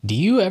Do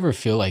you ever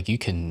feel like you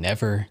can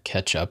never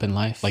catch up in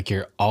life? Like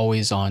you're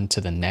always on to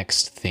the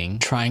next thing,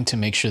 trying to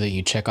make sure that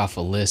you check off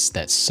a list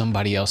that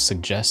somebody else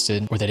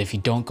suggested, or that if you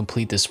don't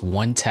complete this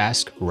one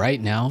task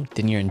right now,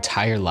 then your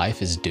entire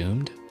life is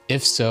doomed?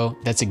 If so,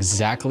 that's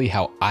exactly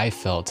how I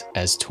felt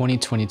as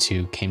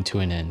 2022 came to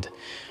an end,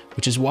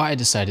 which is why I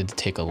decided to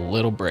take a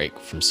little break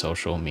from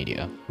social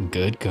media.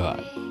 Good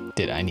God,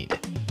 did I need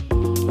it.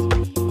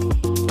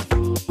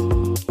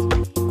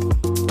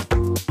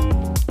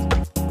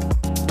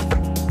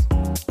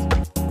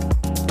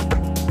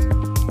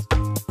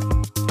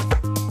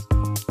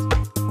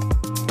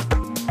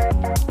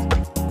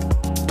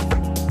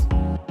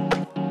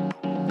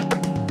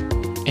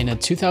 In a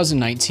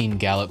 2019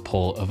 Gallup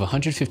poll of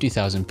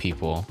 150,000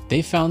 people,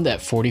 they found that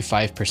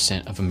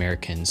 45% of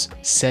Americans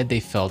said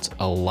they felt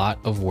a lot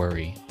of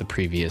worry the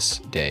previous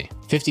day.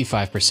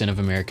 55% of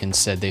Americans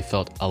said they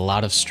felt a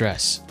lot of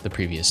stress the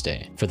previous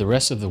day. For the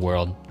rest of the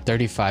world,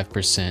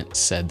 35%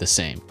 said the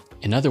same.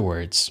 In other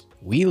words,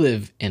 we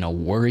live in a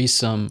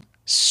worrisome,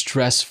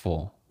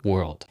 stressful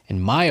world.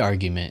 And my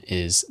argument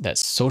is that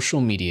social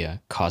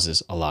media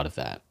causes a lot of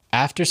that.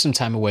 After some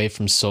time away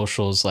from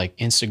socials like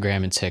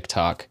Instagram and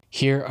TikTok,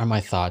 here are my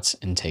thoughts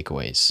and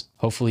takeaways.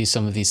 Hopefully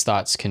some of these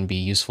thoughts can be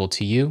useful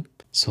to you,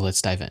 so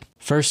let's dive in.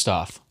 First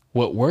off,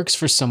 what works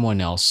for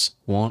someone else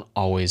won't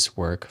always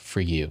work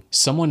for you.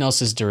 Someone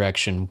else's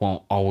direction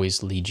won't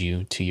always lead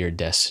you to your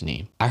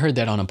destiny. I heard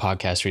that on a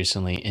podcast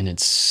recently, and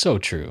it's so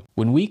true.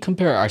 When we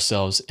compare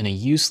ourselves in a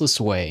useless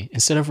way,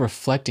 instead of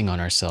reflecting on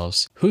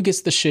ourselves, who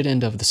gets the shit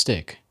end of the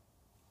stick?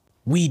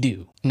 We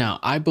do. Now,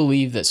 I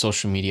believe that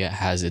social media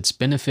has its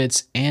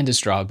benefits and its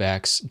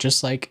drawbacks,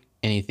 just like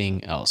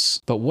anything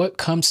else. But what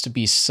comes to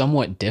be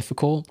somewhat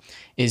difficult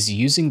is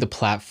using the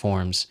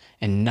platforms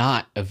and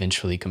not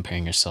eventually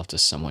comparing yourself to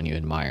someone you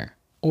admire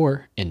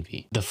or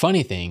envy. The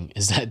funny thing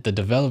is that the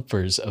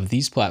developers of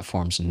these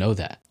platforms know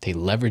that. They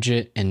leverage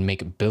it and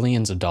make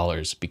billions of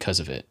dollars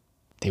because of it.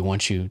 They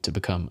want you to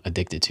become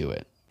addicted to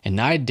it. And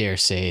I dare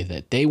say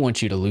that they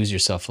want you to lose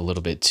yourself a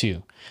little bit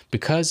too,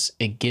 because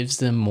it gives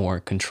them more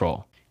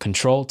control.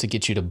 Control to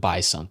get you to buy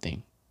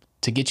something,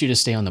 to get you to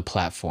stay on the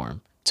platform,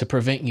 to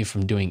prevent you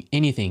from doing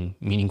anything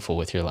meaningful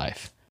with your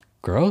life.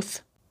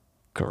 Growth?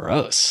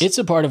 Gross. It's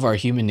a part of our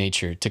human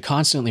nature to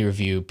constantly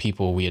review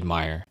people we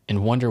admire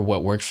and wonder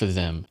what worked for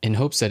them in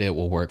hopes that it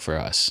will work for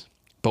us.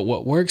 But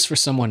what works for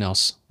someone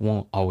else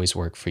won't always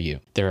work for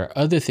you. There are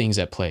other things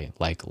at play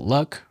like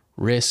luck,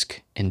 risk,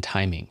 and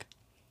timing.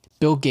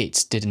 Bill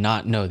Gates did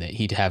not know that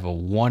he'd have a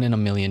 1 in a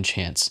million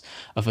chance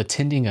of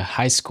attending a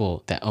high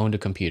school that owned a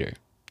computer.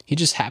 He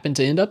just happened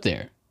to end up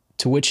there,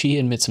 to which he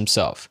admits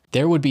himself.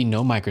 There would be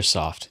no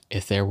Microsoft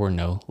if there were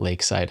no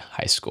Lakeside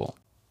High School.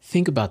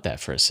 Think about that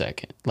for a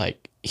second.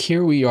 Like,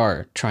 here we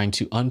are trying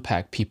to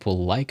unpack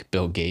people like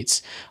Bill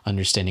Gates,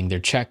 understanding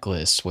their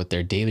checklists, what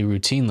their daily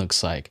routine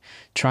looks like,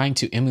 trying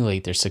to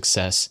emulate their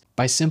success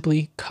by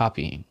simply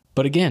copying.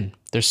 But again,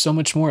 there's so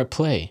much more at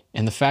play,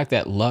 and the fact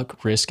that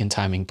luck, risk, and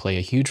timing play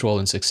a huge role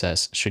in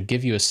success should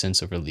give you a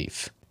sense of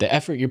relief. The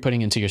effort you're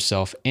putting into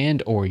yourself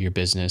and or your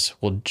business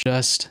will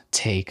just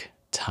take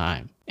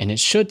time. And it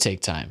should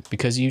take time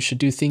because you should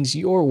do things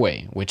your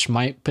way, which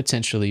might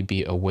potentially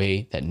be a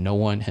way that no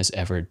one has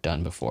ever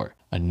done before.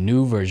 A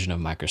new version of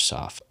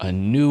Microsoft, a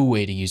new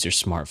way to use your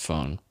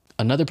smartphone.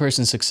 Another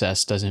person's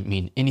success doesn't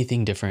mean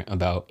anything different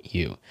about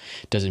you.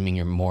 It doesn't mean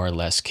you're more or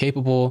less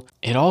capable.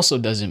 It also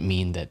doesn't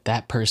mean that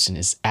that person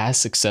is as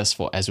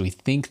successful as we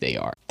think they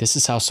are. This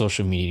is how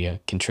social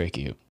media can trick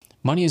you.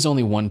 Money is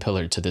only one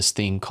pillar to this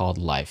thing called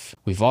life.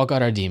 We've all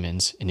got our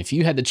demons, and if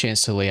you had the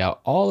chance to lay out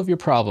all of your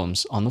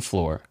problems on the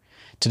floor,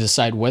 to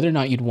decide whether or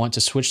not you'd want to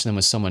switch them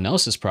with someone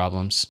else's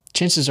problems,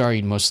 chances are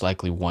you'd most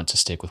likely want to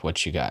stick with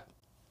what you got.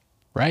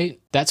 Right?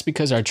 That's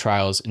because our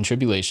trials and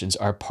tribulations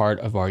are part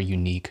of our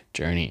unique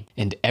journey,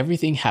 and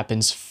everything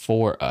happens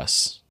for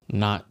us,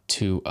 not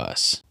to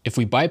us. If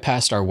we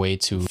bypassed our way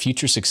to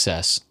future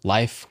success,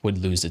 life would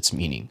lose its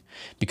meaning,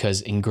 because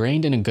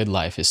ingrained in a good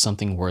life is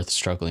something worth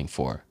struggling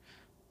for.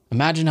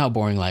 Imagine how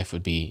boring life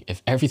would be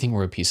if everything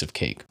were a piece of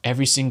cake.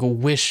 Every single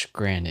wish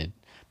granted,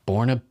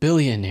 born a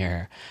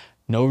billionaire,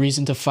 no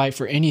reason to fight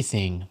for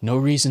anything, no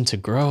reason to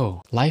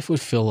grow. Life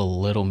would feel a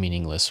little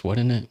meaningless,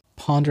 wouldn't it?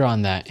 Ponder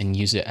on that and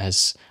use it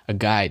as a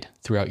guide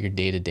throughout your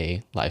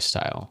day-to-day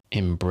lifestyle.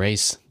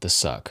 Embrace the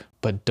suck,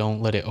 but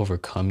don't let it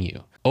overcome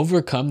you.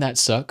 Overcome that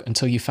suck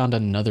until you found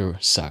another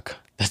suck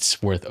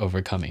that's worth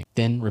overcoming.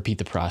 Then repeat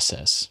the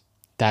process.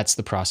 That's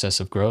the process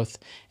of growth,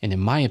 and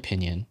in my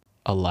opinion,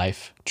 a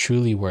life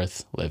truly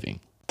worth living.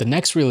 The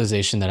next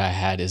realization that I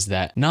had is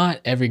that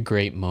not every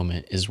great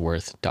moment is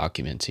worth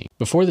documenting.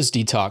 Before this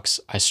detox,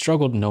 I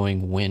struggled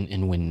knowing when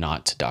and when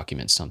not to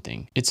document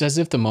something. It's as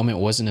if the moment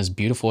wasn't as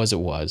beautiful as it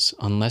was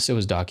unless it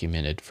was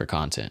documented for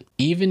content,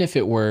 even if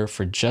it were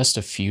for just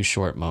a few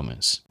short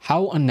moments.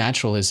 How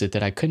unnatural is it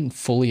that I couldn't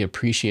fully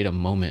appreciate a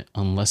moment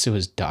unless it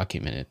was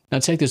documented? Now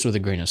take this with a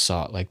grain of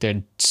salt. Like,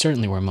 there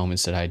certainly were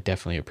moments that I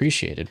definitely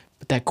appreciated,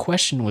 but that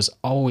question was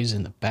always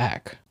in the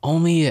back.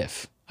 Only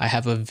if I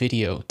have a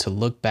video to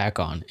look back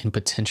on and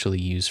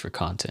potentially use for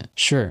content.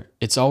 Sure,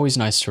 it's always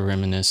nice to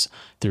reminisce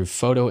through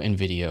photo and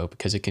video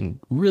because it can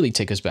really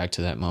take us back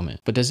to that moment.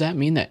 But does that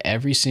mean that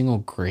every single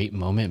great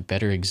moment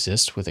better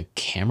exists with a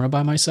camera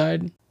by my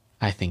side?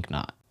 I think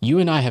not. You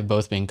and I have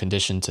both been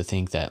conditioned to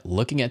think that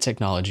looking at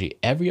technology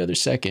every other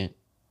second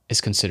is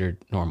considered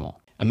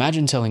normal.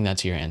 Imagine telling that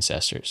to your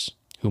ancestors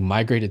who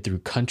migrated through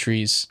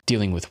countries,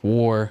 dealing with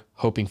war,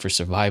 hoping for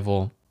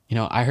survival. You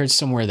know, I heard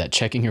somewhere that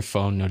checking your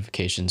phone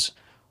notifications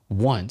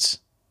once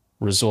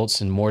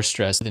results in more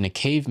stress than a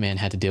caveman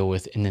had to deal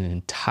with in an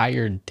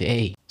entire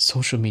day.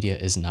 Social media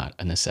is not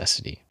a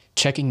necessity.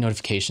 Checking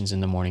notifications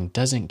in the morning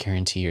doesn't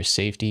guarantee your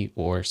safety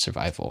or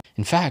survival.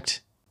 In fact,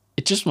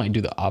 it just might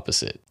do the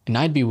opposite. And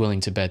I'd be willing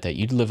to bet that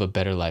you'd live a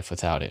better life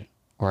without it,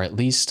 or at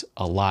least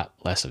a lot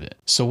less of it.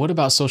 So what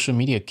about social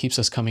media keeps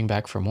us coming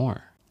back for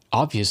more?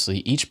 Obviously,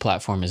 each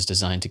platform is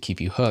designed to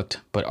keep you hooked,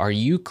 but are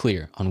you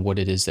clear on what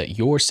it is that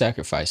you're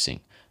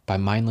sacrificing by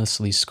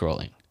mindlessly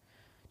scrolling?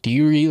 Do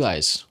you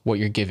realize what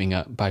you're giving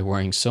up by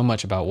worrying so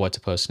much about what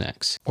to post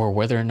next, or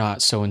whether or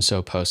not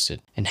so-and-so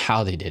posted, and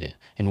how they did it,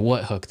 and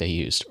what hook they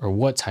used, or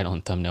what title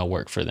and thumbnail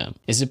worked for them?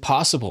 Is it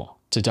possible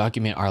to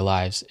document our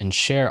lives and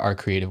share our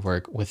creative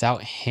work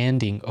without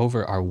handing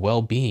over our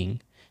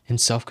well-being and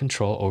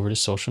self-control over to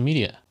social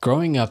media?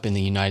 Growing up in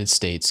the United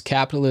States,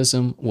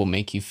 capitalism will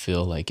make you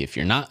feel like if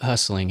you're not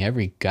hustling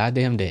every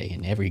goddamn day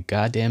and every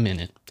goddamn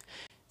minute,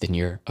 then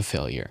you're a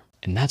failure.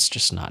 And that's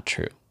just not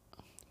true.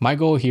 My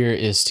goal here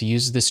is to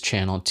use this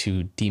channel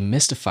to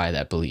demystify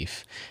that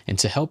belief and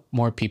to help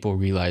more people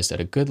realize that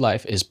a good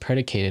life is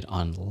predicated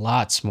on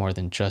lots more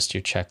than just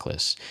your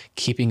checklist,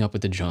 keeping up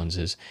with the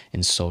Joneses,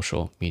 and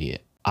social media.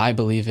 I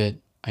believe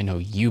it. I know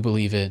you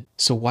believe it.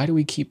 So why do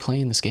we keep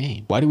playing this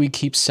game? Why do we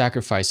keep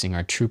sacrificing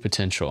our true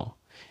potential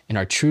and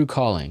our true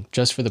calling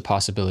just for the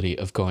possibility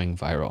of going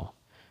viral?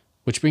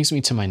 Which brings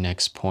me to my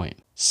next point.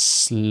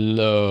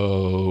 Slow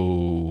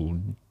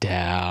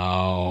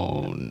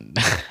down.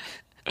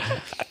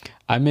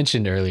 I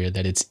mentioned earlier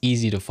that it's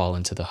easy to fall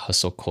into the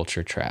hustle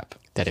culture trap,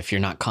 that if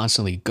you're not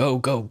constantly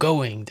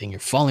going, then you're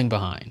falling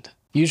behind.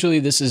 Usually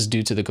this is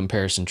due to the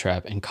comparison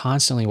trap and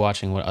constantly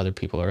watching what other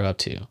people are up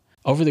to.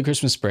 Over the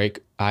Christmas break,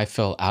 I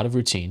fell out of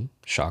routine,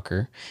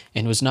 shocker,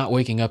 and was not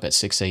waking up at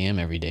 6 a.m.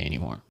 every day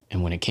anymore.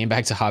 And when it came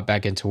back to hop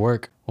back into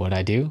work, what'd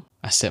I do?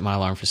 I set my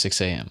alarm for 6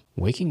 a.m.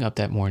 Waking up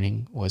that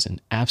morning was an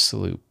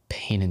absolute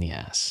pain in the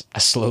ass. I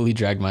slowly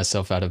dragged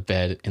myself out of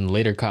bed and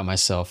later caught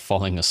myself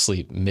falling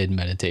asleep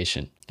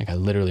mid-meditation. Like I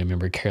literally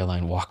remember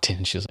Caroline walked in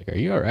and she was like, "Are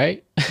you all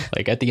right?"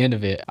 Like at the end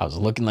of it, I was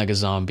looking like a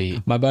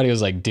zombie. My body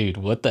was like, dude,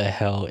 what the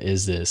hell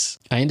is this?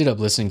 I ended up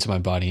listening to my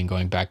body and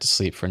going back to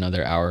sleep for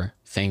another hour.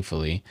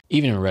 Thankfully,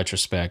 even in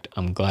retrospect,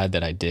 I'm glad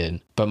that I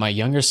did. But my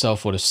younger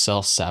self would have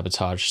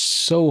self-sabotaged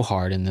so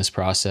hard in this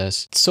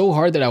process, so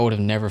hard that I would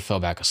have never fell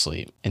back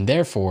asleep, and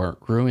therefore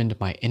ruined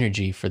my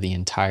energy for the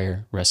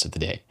entire rest of the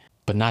day.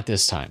 But not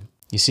this time.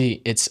 You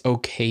see, it's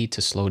okay to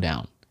slow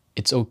down.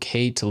 It's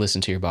okay to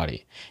listen to your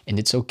body, and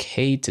it's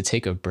okay to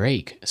take a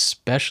break,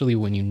 especially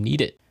when you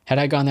need it. Had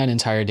I gone that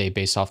entire day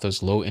based off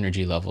those low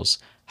energy levels,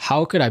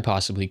 how could I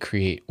possibly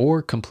create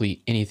or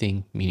complete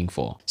anything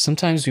meaningful?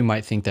 Sometimes we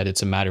might think that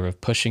it's a matter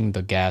of pushing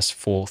the gas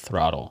full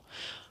throttle,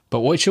 but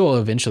what you'll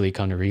eventually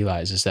come to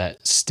realize is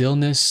that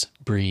stillness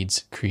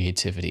breeds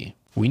creativity.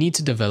 We need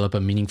to develop a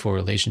meaningful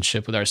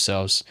relationship with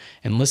ourselves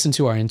and listen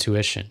to our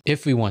intuition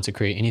if we want to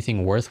create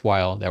anything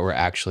worthwhile that we're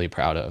actually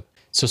proud of.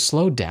 So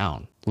slow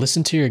down,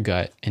 listen to your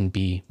gut, and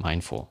be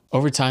mindful.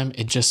 Over time,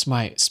 it just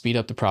might speed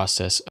up the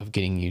process of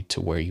getting you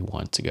to where you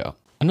want to go.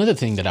 Another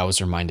thing that I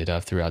was reminded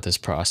of throughout this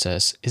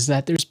process is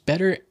that there's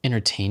better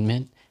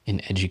entertainment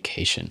in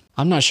education.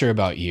 I'm not sure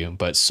about you,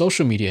 but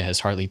social media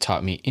has hardly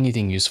taught me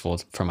anything useful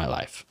for my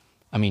life.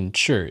 I mean,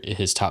 sure, it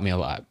has taught me a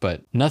lot,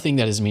 but nothing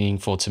that is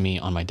meaningful to me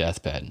on my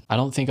deathbed. I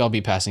don't think I'll be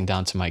passing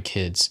down to my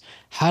kids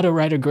how to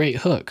write a great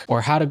hook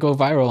or how to go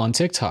viral on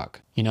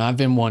TikTok. You know, I've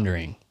been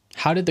wondering,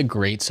 how did the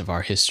greats of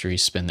our history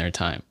spend their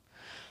time?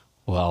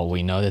 Well,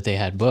 we know that they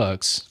had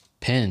books,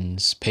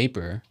 pens,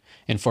 paper,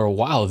 and for a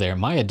while there,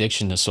 my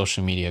addiction to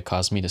social media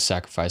caused me to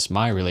sacrifice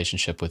my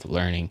relationship with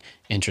learning,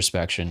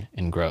 introspection,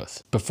 and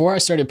growth. Before I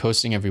started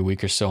posting every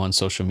week or so on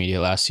social media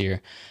last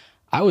year,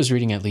 I was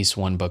reading at least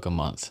one book a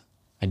month.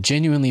 I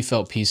genuinely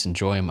felt peace and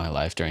joy in my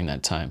life during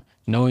that time,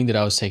 knowing that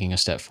I was taking a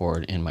step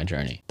forward in my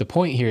journey. The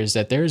point here is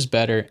that there is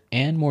better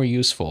and more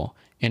useful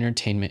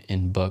entertainment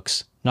in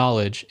books,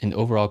 knowledge, and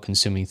overall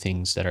consuming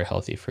things that are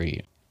healthy for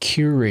you.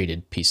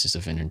 Curated pieces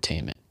of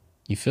entertainment.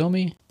 You feel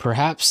me?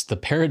 Perhaps the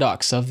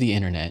paradox of the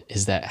internet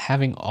is that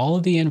having all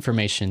of the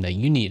information that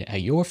you need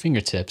at your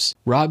fingertips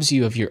robs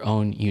you of your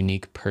own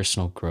unique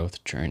personal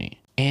growth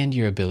journey and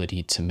your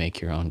ability to make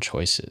your own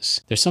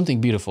choices. There's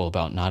something beautiful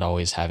about not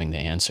always having the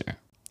answer.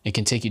 It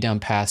can take you down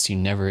paths you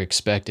never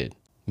expected.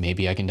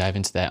 Maybe I can dive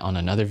into that on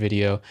another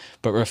video,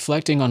 but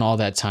reflecting on all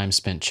that time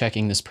spent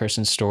checking this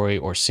person's story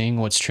or seeing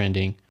what's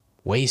trending,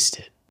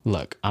 wasted.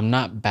 Look, I'm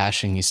not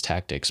bashing these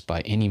tactics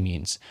by any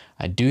means.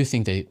 I do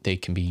think that they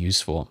can be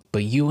useful,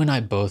 but you and I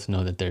both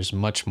know that there's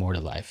much more to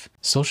life.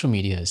 Social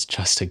media is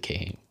just a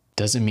game.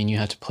 Doesn't mean you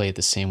have to play it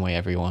the same way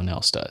everyone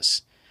else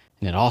does.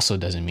 And it also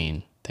doesn't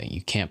mean that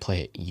you can't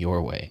play it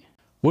your way.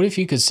 What if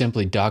you could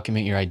simply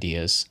document your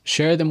ideas,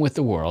 share them with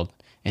the world,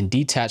 and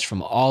detach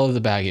from all of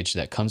the baggage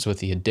that comes with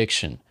the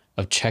addiction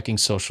of checking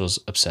socials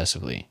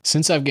obsessively?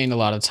 Since I've gained a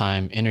lot of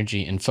time,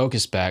 energy, and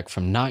focus back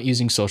from not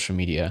using social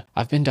media,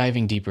 I've been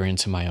diving deeper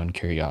into my own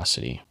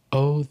curiosity.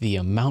 Oh, the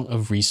amount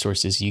of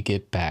resources you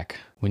get back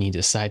when you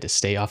decide to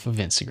stay off of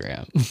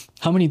Instagram.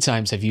 How many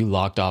times have you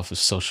logged off of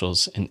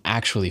socials and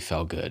actually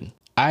felt good?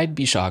 I'd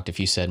be shocked if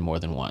you said more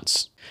than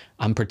once.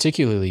 I'm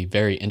particularly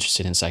very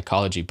interested in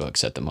psychology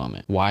books at the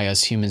moment. Why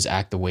us humans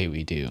act the way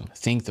we do,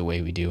 think the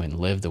way we do, and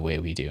live the way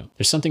we do.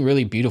 There's something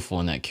really beautiful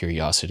in that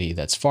curiosity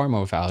that's far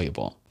more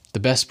valuable. The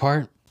best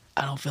part?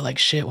 I don't feel like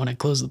shit when I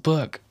close the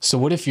book. So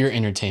what if your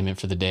entertainment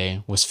for the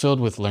day was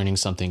filled with learning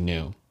something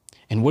new?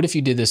 And what if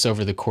you did this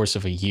over the course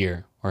of a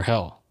year, or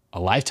hell, a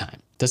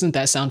lifetime? Doesn't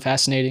that sound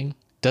fascinating?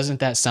 Doesn't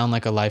that sound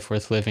like a life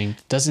worth living?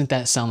 Doesn't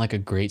that sound like a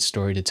great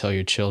story to tell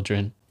your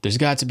children? There's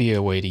got to be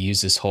a way to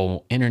use this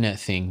whole internet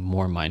thing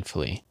more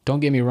mindfully. Don't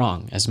get me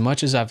wrong, as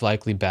much as I've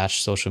likely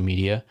bashed social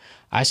media,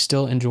 I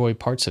still enjoy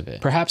parts of it.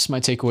 Perhaps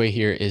my takeaway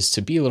here is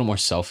to be a little more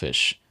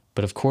selfish,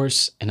 but of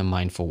course, in a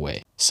mindful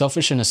way.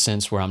 Selfish in a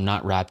sense where I'm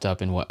not wrapped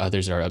up in what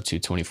others are up to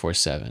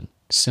 24/7,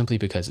 simply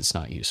because it's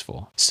not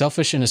useful.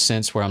 Selfish in a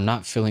sense where I'm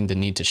not feeling the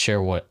need to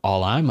share what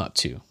all I'm up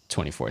to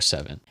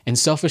 24/7. And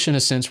selfish in a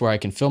sense where I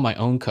can fill my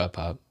own cup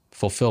up,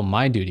 fulfill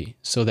my duty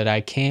so that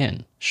I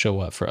can show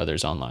up for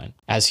others online.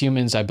 As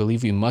humans, I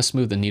believe we must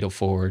move the needle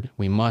forward.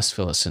 We must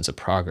feel a sense of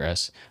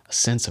progress, a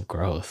sense of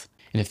growth.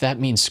 And if that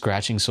means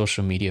scratching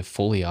social media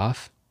fully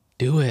off,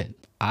 do it.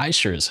 I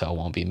sure as hell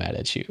won't be mad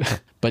at you.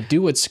 But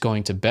do what's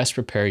going to best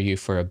prepare you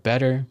for a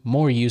better,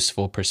 more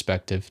useful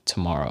perspective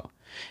tomorrow.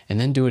 And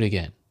then do it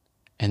again,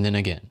 and then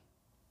again,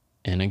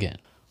 and again.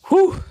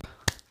 Whew!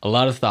 A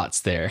lot of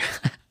thoughts there.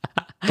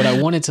 But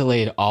I wanted to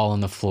lay it all on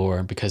the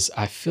floor because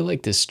I feel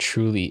like this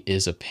truly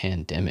is a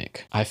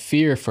pandemic. I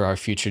fear for our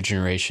future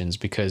generations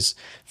because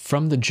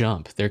from the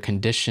jump, they're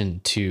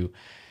conditioned to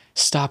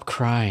stop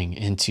crying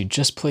and to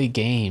just play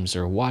games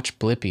or watch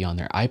Blippi on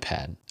their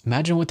iPad.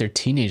 Imagine what their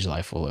teenage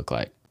life will look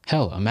like.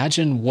 Hell,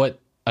 imagine what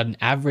an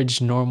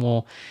average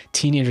normal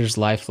teenager's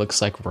life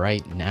looks like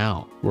right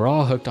now. We're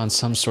all hooked on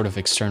some sort of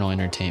external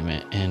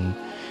entertainment and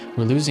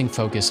we're losing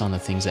focus on the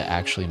things that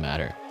actually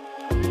matter.